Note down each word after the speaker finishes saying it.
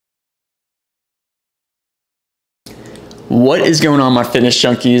What is going on, my fitness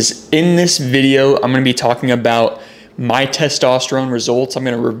junkies? In this video, I'm going to be talking about my testosterone results. I'm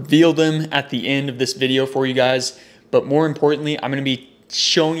going to reveal them at the end of this video for you guys. But more importantly, I'm going to be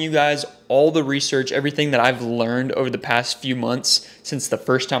showing you guys all the research, everything that I've learned over the past few months since the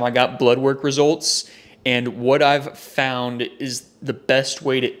first time I got blood work results. And what I've found is the best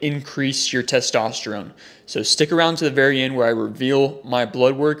way to increase your testosterone. So stick around to the very end where I reveal my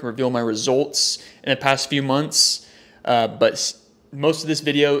blood work, reveal my results in the past few months. But most of this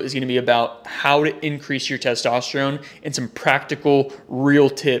video is going to be about how to increase your testosterone and some practical,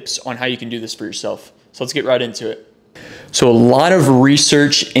 real tips on how you can do this for yourself. So let's get right into it. So a lot of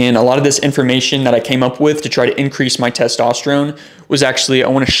research and a lot of this information that I came up with to try to increase my testosterone was actually, I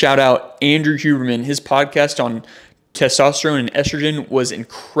want to shout out Andrew Huberman. His podcast on testosterone and estrogen was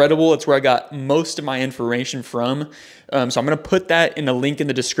incredible. That's where I got most of my information from. So I'm going to put that in the link in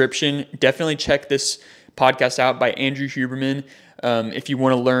the description. Definitely check this podcast out by Andrew Huberman if you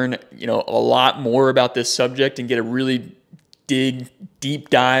want to learn, a lot more about this subject and get a really deep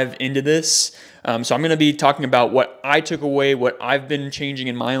dive into this. So I'm going to be talking about what I took away, what I've been changing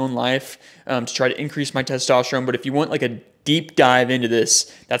in my own life to try to increase my testosterone. But if you want like a deep dive into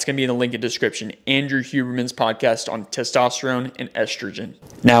this, that's going to be in the link in the description. Andrew Huberman's podcast on testosterone and estrogen.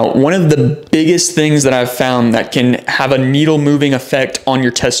 Now, one of the biggest things that I've found that can have a needle moving effect on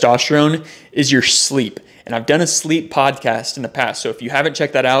your testosterone is your sleep. And I've done a sleep podcast in the past. So if you haven't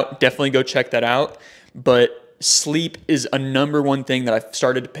checked that out, definitely go check that out. But sleep is a number one thing that I've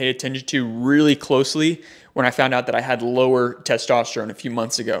started to pay attention to really closely when I found out that I had lower testosterone a few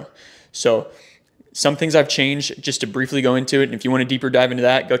months ago. So some things I've changed, just to briefly go into it. And if you want a deeper dive into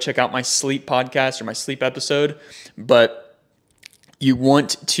that, go check out my sleep podcast or my sleep episode. But you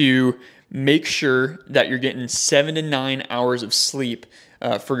want to make sure that you're getting 7 to 9 hours of sleep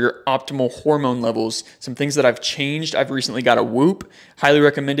for your optimal hormone levels. Some things that I've changed. I've recently got a Whoop. Highly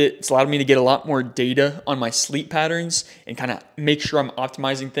recommend it. It's allowed me to get a lot more data on my sleep patterns and kind of make sure I'm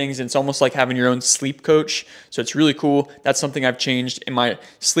optimizing things. And it's almost like having your own sleep coach. So it's really cool. That's something I've changed. And my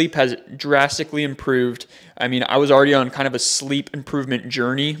sleep has drastically improved. I mean, I was already on kind of a sleep improvement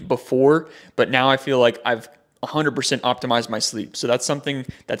journey before, but now I feel like I've 100% optimized my sleep. So that's something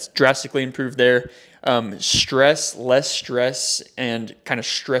that's drastically improved there. Less stress and kind of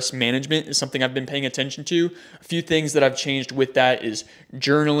stress management is something I've been paying attention to. A few things that I've changed with that is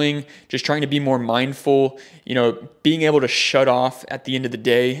journaling, just trying to be more mindful, being able to shut off at the end of the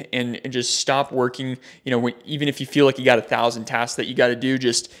day and just stop working, even if you feel like you got 1,000 tasks that you got to do,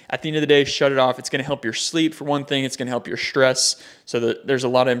 just at the end of the day, shut it off. It's going to help your sleep for one thing. It's going to help your stress. So there's a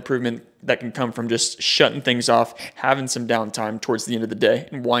lot of improvement that can come from just shutting things off, having some downtime towards the end of the day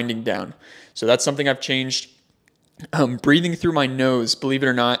and winding down. So that's something I've changed. Breathing through my nose, believe it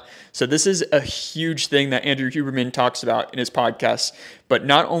or not. So this is a huge thing that Andrew Huberman talks about in his podcast. But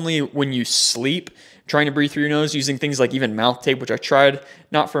not only when you sleep, trying to breathe through your nose using things like even mouth tape, which I tried,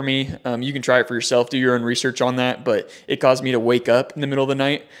 not for me. You can try it for yourself, do your own research on that, but it caused me to wake up in the middle of the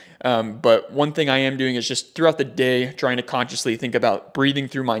night. But one thing I am doing is just throughout the day, trying to consciously think about breathing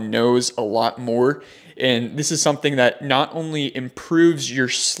through my nose a lot more. And this is something that not only improves your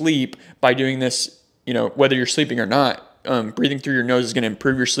sleep by doing this, whether you're sleeping or not, breathing through your nose is going to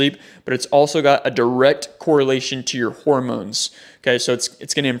improve your sleep, but it's also got a direct correlation to your hormones. Okay, so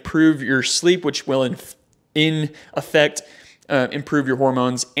it's going to improve your sleep, which will in effect improve your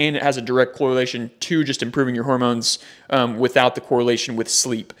hormones, and it has a direct correlation to just improving your hormones without the correlation with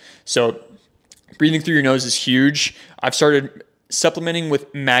sleep. So breathing through your nose is huge. I've started supplementing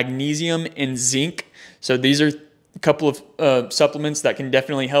with magnesium and zinc. So these are a couple of supplements that can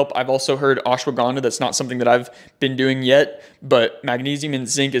definitely help. I've also heard ashwagandha. That's not something that I've been doing yet, but magnesium and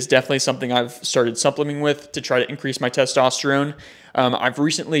zinc is definitely something I've started supplementing with to try to increase my testosterone. I've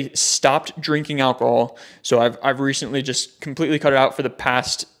recently stopped drinking alcohol. So I've recently just completely cut it out for the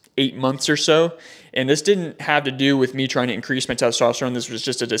past 8 months or so. And this didn't have to do with me trying to increase my testosterone. This was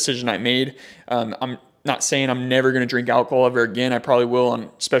just a decision I made. I'm not saying I'm never going to drink alcohol ever again. I probably will on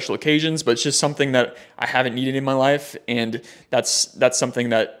special occasions, but it's just something that I haven't needed in my life. And that's something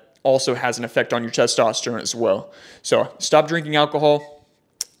that also has an effect on your testosterone as well. So stop drinking alcohol.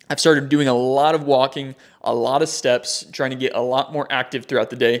 I've started doing a lot of walking, a lot of steps, trying to get a lot more active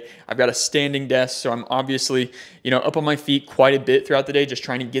throughout the day. I've got a standing desk, so I'm obviously, up on my feet quite a bit throughout the day, just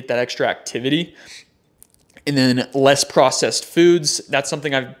trying to get that extra activity. And then less processed foods. That's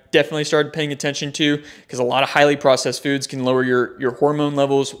something I've definitely started paying attention to because a lot of highly processed foods can lower your hormone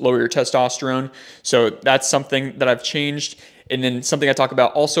levels, lower your testosterone. So that's something that I've changed. And then something I talk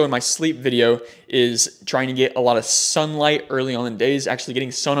about also in my sleep video is trying to get a lot of sunlight early on in the days, actually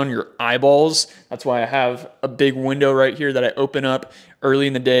getting sun on your eyeballs. That's why I have a big window right here that I open up early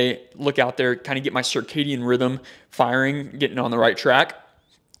in the day, look out there, kind of get my circadian rhythm firing, getting on the right track,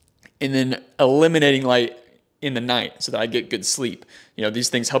 and then eliminating light in the night so that I get good sleep. You know, these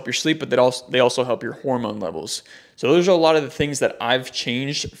things help your sleep, but they also help your hormone levels. So those are a lot of the things that I've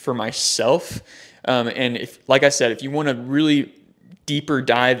changed for myself. And if, like I said, if you want to really deeper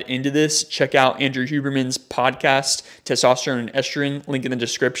dive into this, check out Andrew Huberman's podcast, Testosterone and Estrogen, link in the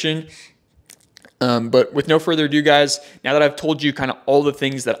description. But with no further ado, guys, now that I've told you kind of all the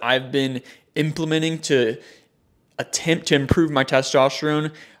things that I've been implementing to attempt to improve my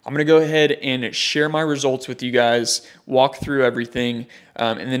testosterone, I'm going to go ahead and share my results with you guys, walk through everything,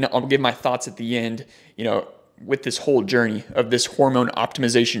 and then I'll give my thoughts at the end, you know, with this whole journey of this hormone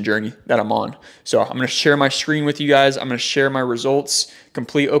optimization journey that I'm on. So I'm going to share my screen with you guys. I'm going to share my results,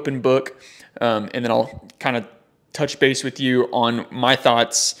 complete open book, and then I'll kind of touch base with you on my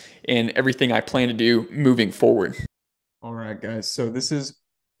thoughts and everything I plan to do moving forward. All right, guys. So this is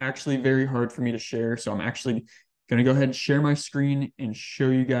actually very hard for me to share. So I'm actually going to go ahead and share my screen and show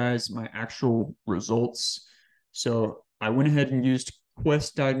you guys my actual results. So I went ahead and used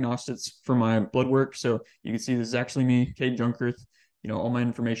Quest Diagnostics for my blood work. So you can see this is actually me, Cade Junkerth, you know, all my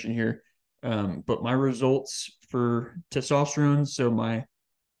information here. But my results for testosterone, so my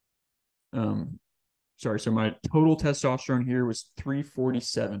my total testosterone here was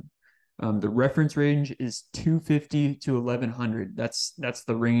 347. The reference range is 250 to 1100. That's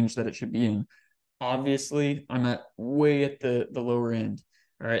the range that it should be in. Obviously, I'm way at the lower end.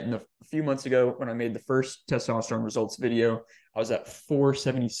 All right. And a few months ago, when I made the first testosterone results video, I was at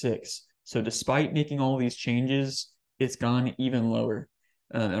 476. So despite making all these changes, it's gone even lower.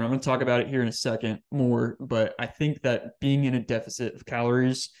 And I'm going to talk about it here in a second more, but I think that being in a deficit of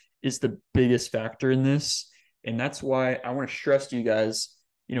calories is the biggest factor in this. And that's why I want to stress to you guys,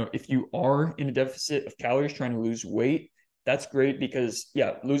 you know, if you are in a deficit of calories trying to lose weight, that's great because,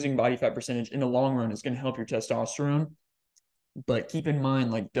 yeah, losing body fat percentage in the long run is going to help your testosterone. But keep in mind,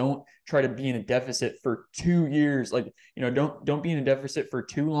 like, don't try to be in a deficit for 2 years. Like, you know, don't be in a deficit for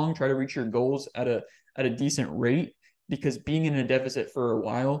too long. Try to reach your goals at a decent rate, because being in a deficit for a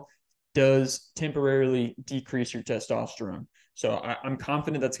while does temporarily decrease your testosterone. So I'm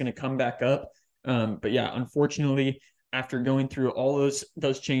confident that's going to come back up. But yeah, unfortunately, after going through all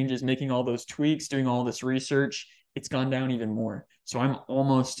those changes, making all those tweaks, doing all this research, it's gone down even more. So I'm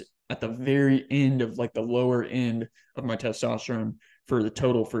almost at the very end of like the lower end of my testosterone for the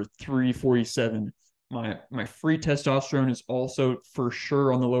total for 347. My free testosterone is also for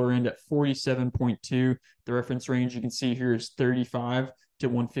sure on the lower end at 47.2. The reference range you can see here is 35 to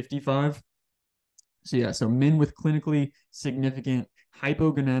 155. So yeah, so men with clinically significant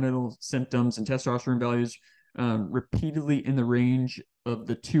hypogonadal symptoms and testosterone values repeatedly in the range of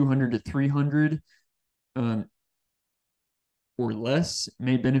the 200 to 300 or less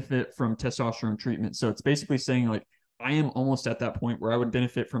may benefit from testosterone treatment. So it's basically saying, like, I am almost at that point where I would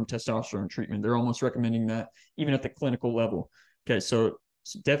benefit from testosterone treatment. They're almost recommending that even at the clinical level. Okay, so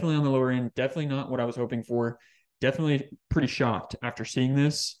definitely on the lower end, definitely not what I was hoping for. Definitely pretty shocked after seeing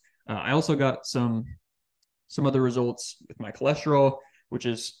this. I also got some other results with my cholesterol, which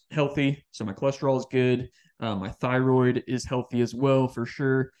is healthy. So my cholesterol is good. My thyroid is healthy as well, for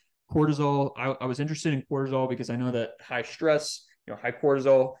sure. Cortisol, I was interested in cortisol because I know that high stress, you know, high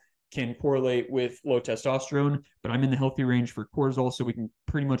cortisol can correlate with low testosterone, but I'm in the healthy range for cortisol, so we can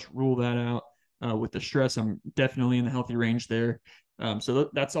pretty much rule that out. With the stress, I'm definitely in the healthy range there. So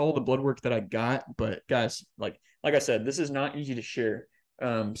that's all the blood work that I got. But guys, like I said, this is not easy to share.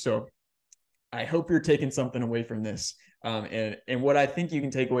 So I hope you're taking something away from this. And what I think you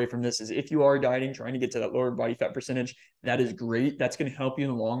can take away from this is, if you are dieting, trying to get to that lower body fat percentage, that is great. That's going to help you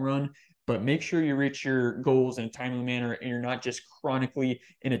in the long run. But make sure you reach your goals in a timely manner and you're not just chronically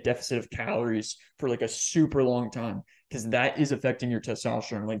in a deficit of calories for like a super long time, because that is affecting your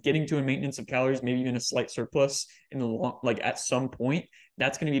testosterone. Like getting to a maintenance of calories, maybe even a slight surplus in the long, like at some point,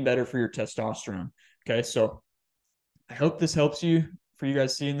 that's going to be better for your testosterone. Okay, so I hope this helps you, for you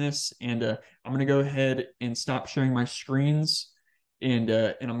guys seeing this, and I'm gonna go ahead and stop sharing my screens, and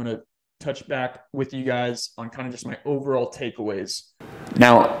I'm gonna touch back with you guys on kind of just my overall takeaways.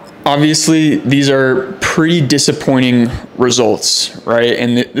 Now, obviously, these are pretty disappointing results, right?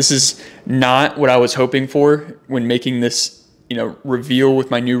 And this is not what I was hoping for when making this, you know, reveal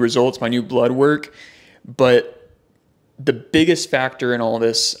with my new results, my new blood work. But the biggest factor in all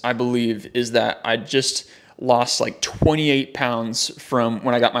this, I believe, is that I just lost like 28 pounds from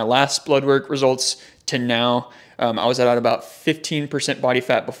when I got my last blood work results to now. I was at about 15% body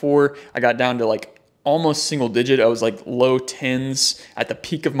fat before. I got down to like almost single digit. I was like low 10s at the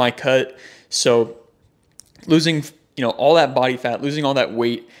peak of my cut. So losing, all that body fat, losing all that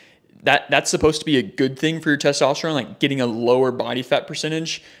weight, that's supposed to be a good thing for your testosterone, like getting a lower body fat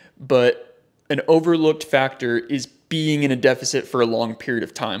percentage. But an overlooked factor is being in a deficit for a long period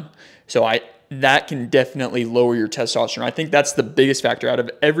of time. So that can definitely lower your testosterone. I think that's the biggest factor out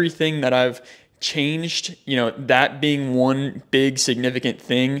of everything that I've changed, that being one big significant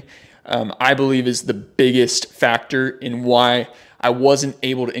thing, I believe is the biggest factor in why I wasn't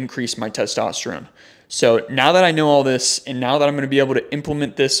able to increase my testosterone. So now that I know all this, and now that I'm going to be able to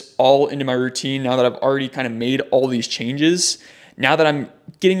implement this all into my routine, now that I've already kind of made all these changes, now that I'm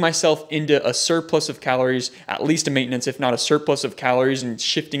getting myself into a surplus of calories, at least a maintenance, if not a surplus of calories, and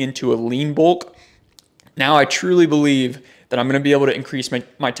shifting into a lean bulk, now I truly believe that I'm going to be able to increase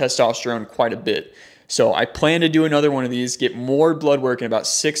my testosterone quite a bit. So I plan to do another one of these, get more blood work in about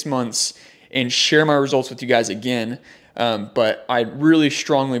 6 months, and share my results with you guys again. But I really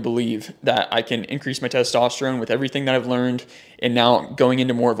strongly believe that I can increase my testosterone with everything that I've learned, and now going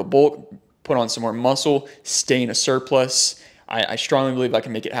into more of a bulk, put on some more muscle, stay in a surplus. I strongly believe I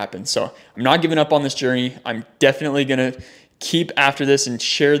can make it happen. So I'm not giving up on this journey. I'm definitely going to keep after this and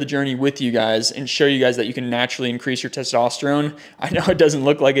share the journey with you guys and show you guys that you can naturally increase your testosterone. I know it doesn't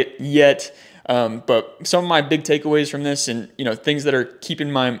look like it yet, but some of my big takeaways from this, and things that are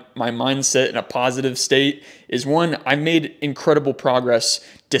keeping my mindset in a positive state, is one, I made incredible progress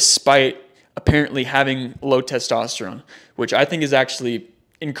despite apparently having low testosterone, which I think is actually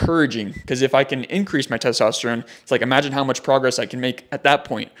encouraging, because if I can increase my testosterone, it's like, imagine how much progress I can make at that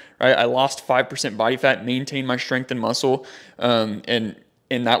point, right? I lost 5% body fat, maintained my strength and muscle, and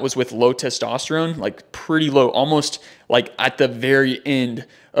that was with low testosterone, like pretty low, almost like at the very end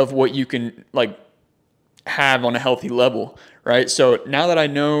of what you can like have on a healthy level, right? So now that I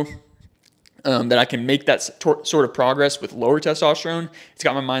know that I can make that sort of progress with lower testosterone, it's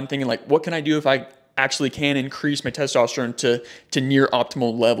got my mind thinking like, what can I do if I actually can increase my testosterone to near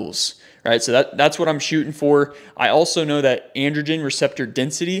optimal levels, right? So that's what I'm shooting for. I also know that androgen receptor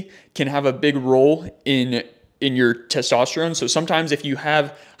density can have a big role in your testosterone. So sometimes if you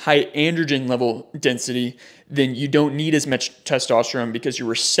have high androgen level density, then you don't need as much testosterone because your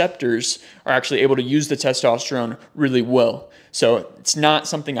receptors are actually able to use the testosterone really well. So it's not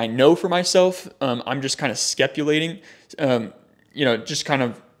something I know for myself. I'm just kind of speculating, just kind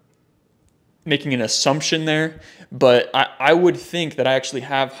of making an assumption there, but I would think that I actually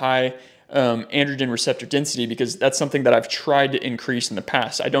have high androgen receptor density, because that's something that I've tried to increase in the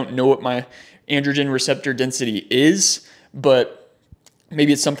past. I don't know what my androgen receptor density is, but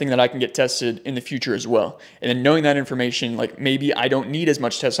maybe it's something that I can get tested in the future as well. And then knowing that information, like maybe I don't need as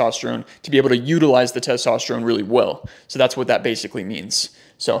much testosterone to be able to utilize the testosterone really well. So that's what that basically means.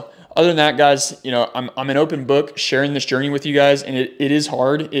 So other than that, guys, I'm an open book sharing this journey with you guys, and it is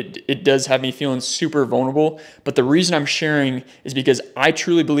hard. It does have me feeling super vulnerable, but the reason I'm sharing is because I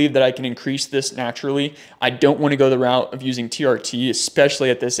truly believe that I can increase this naturally. I don't want to go the route of using TRT, especially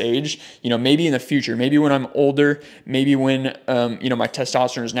at this age. Maybe in the future, maybe when I'm older, maybe when my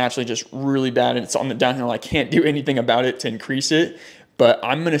testosterone is naturally just really bad and it's on the downhill, I can't do anything about it to increase it. But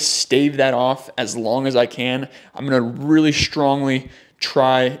I'm going to stave that off as long as I can. I'm going to really strongly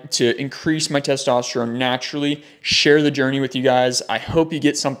try to increase my testosterone naturally, share the journey with you guys. I hope you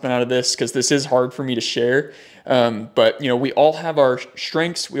get something out of this, because this is hard for me to share. But we all have our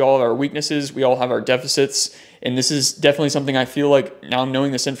strengths, we all have our weaknesses, we all have our deficits. And this is definitely something I feel like, now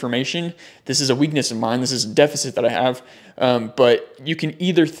knowing this information, this is a weakness of mine. This is a deficit that I have. But you can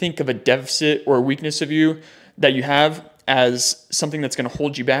either think of a deficit or a weakness of you that you have as something that's going to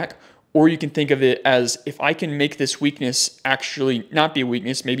hold you back, or you can think of it as, if I can make this weakness actually not be a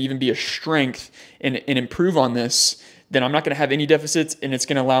weakness, maybe even be a strength, and improve on this, then I'm not going to have any deficits, and it's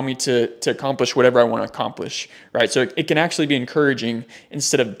going to allow me to accomplish whatever I want to accomplish, right? So it can actually be encouraging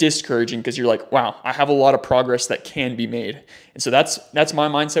instead of discouraging, because you're like, wow, I have a lot of progress that can be made. And so that's my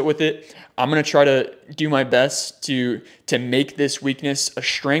mindset with it. I'm going to try to do my best to make this weakness a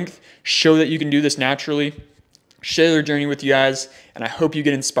strength, show that you can do this naturally, share their journey with you guys, and I hope you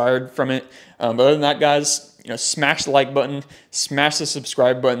get inspired from it. But other than that, guys, smash the like button, smash the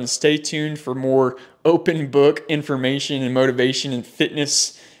subscribe button, stay tuned for more open book information and motivation and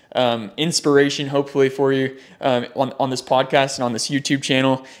fitness inspiration, hopefully for you on this podcast and on this YouTube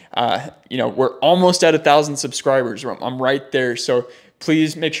channel. We're almost at 1,000 subscribers. I'm right there. So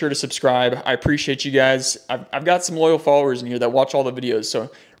please make sure to subscribe. I appreciate you guys. I've got some loyal followers in here that watch all the videos,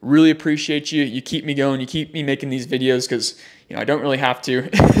 so really appreciate you. You keep me going. You keep me making these videos because, you know, I don't really have to,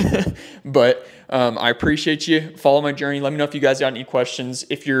 but I appreciate you. Follow my journey. Let me know if you guys got any questions.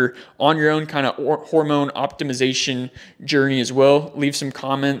 If you're on your own kind of hormone optimization journey as well, leave some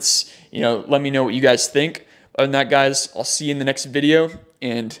comments. You know, let me know what you guys think. Other than that, guys, I'll see you in the next video,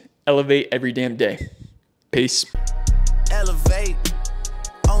 and elevate every damn day. Peace. Elevate.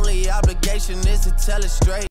 Only obligation is to tell it straight.